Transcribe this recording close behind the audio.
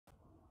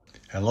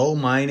Hello,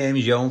 my name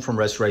is Joan from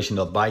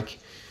Restoration.bike,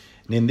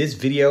 and in this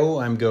video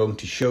I'm going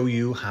to show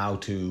you how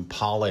to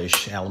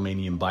polish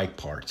aluminium bike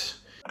parts.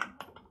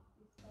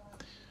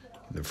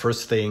 The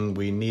first thing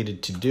we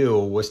needed to do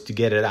was to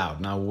get it out.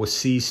 Now it was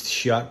seized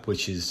shut,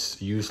 which is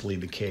usually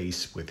the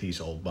case with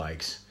these old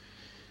bikes,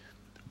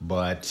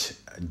 but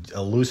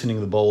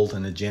loosening the bolt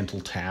and a gentle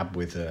tap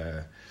with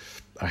a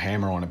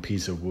hammer on a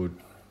piece of wood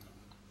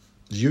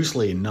is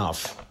usually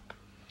enough.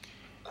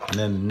 And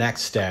then the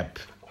next step,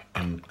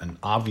 and an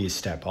obvious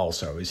step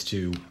also, is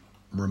to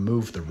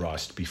remove the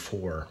rust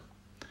before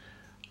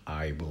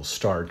I will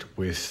start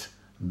with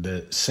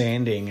the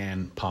sanding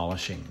and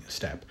polishing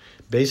step.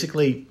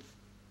 Basically,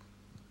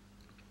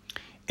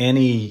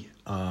 any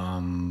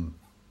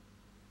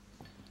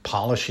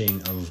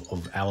polishing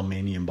of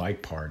aluminium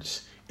bike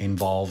parts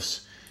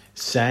involves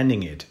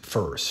sanding it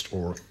first,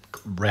 or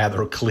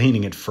rather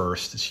cleaning it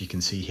first, as you can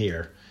see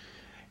here,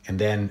 and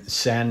then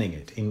sanding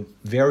it in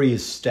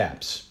various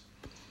steps.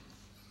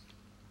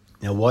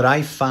 Now, what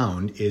I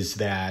found is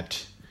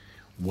that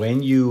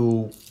when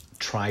you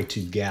try to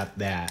get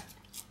that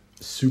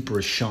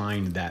super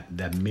shine,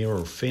 that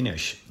mirror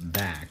finish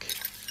back,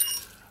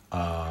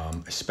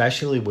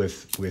 especially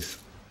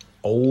with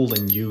old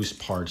and used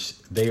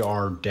parts, they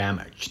are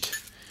damaged.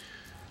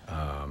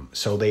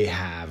 So they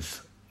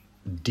have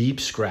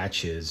deep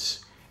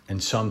scratches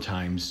and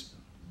sometimes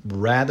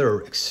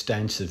rather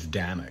extensive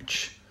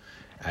damage,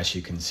 as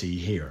you can see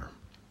here.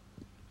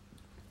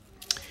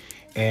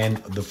 And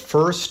the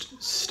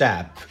first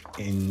step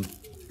in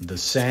the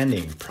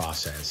sanding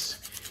process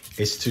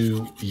is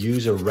to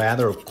use a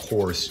rather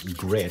coarse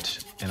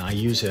grit, and I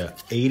use a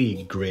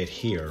 80 grit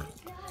here.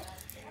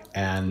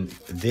 And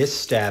this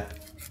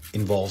step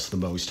involves the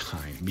most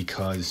time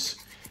because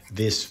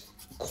this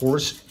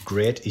coarse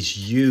grit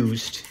is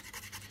used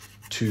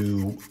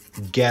to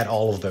get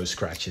all of those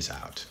scratches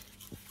out.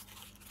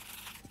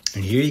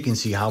 And here you can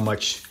see how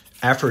much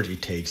effort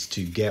it takes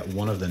to get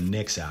one of the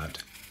nicks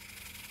out.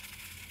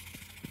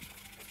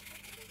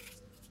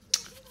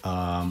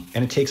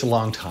 And it takes a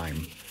long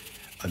time.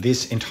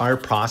 This entire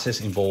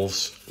process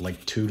involves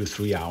like 2 to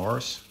 3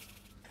 hours.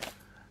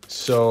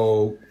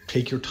 So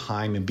take your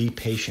time and be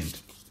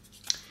patient.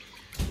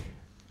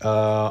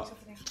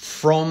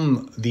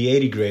 From the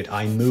 80 grit,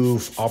 I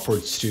move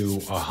upwards to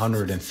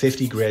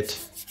 150 grit,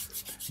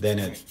 then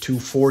a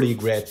 240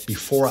 grit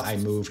before I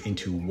move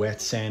into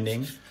wet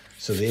sanding.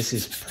 So this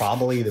is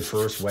probably the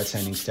first wet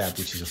sanding step,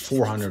 which is a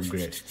 400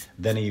 grit.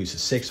 Then I use a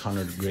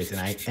 600 grit, and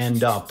I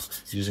end up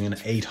using an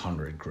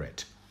 800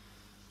 grit.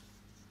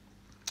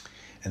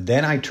 And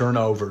then I turn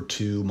over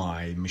to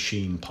my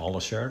machine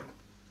polisher,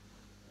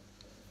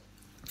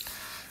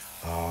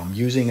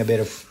 using a bit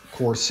of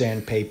coarse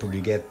sandpaper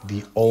to get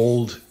the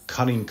old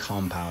cutting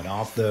compound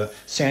off. The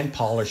sand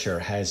polisher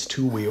has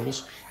two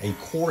wheels, a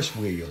coarse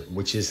wheel,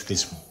 which is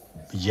this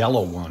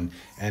yellow one,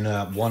 and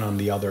one on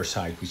the other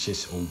side, which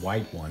is a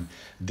white one.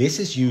 This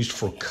is used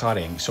for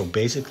cutting. So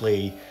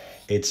basically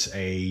it's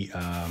a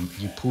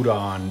you put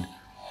on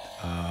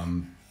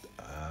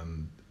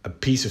a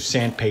piece of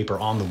sandpaper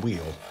on the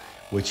wheel,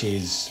 which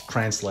is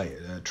translate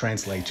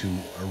to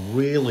a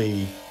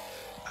really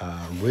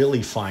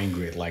fine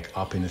grit, like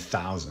up in the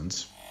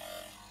thousands,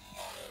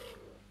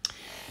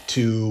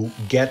 to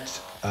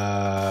get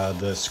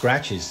the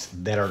scratches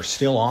that are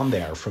still on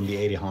there from the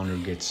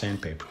 800 grit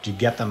sandpaper, to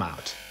get them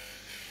out.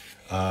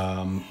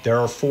 There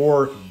are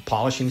 4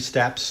 polishing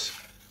steps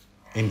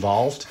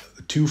involved,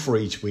 2 for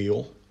each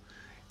wheel,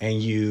 and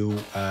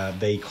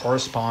they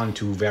correspond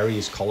to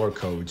various color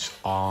codes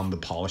on the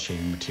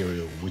polishing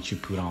material which you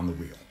put on the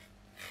wheel.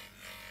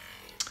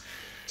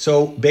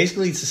 So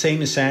basically it's the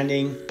same as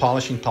sanding: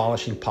 polishing,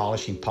 polishing,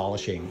 polishing,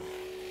 polishing,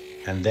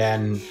 and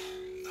then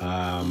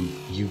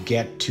you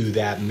get to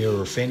that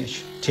mirror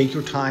finish. Take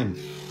your time,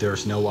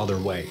 there's no other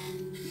way.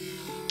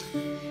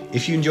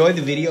 If you enjoyed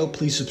the video,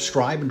 please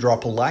subscribe and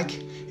drop a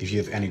like. If you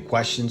have any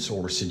questions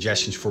or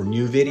suggestions for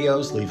new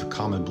videos, leave a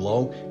comment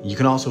below. You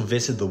can also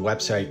visit the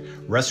website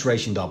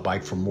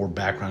Restoration.bike for more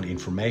background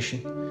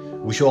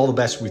information. Wish you all the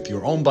best with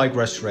your own bike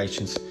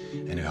restorations,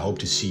 and I hope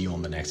to see you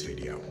on the next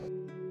video.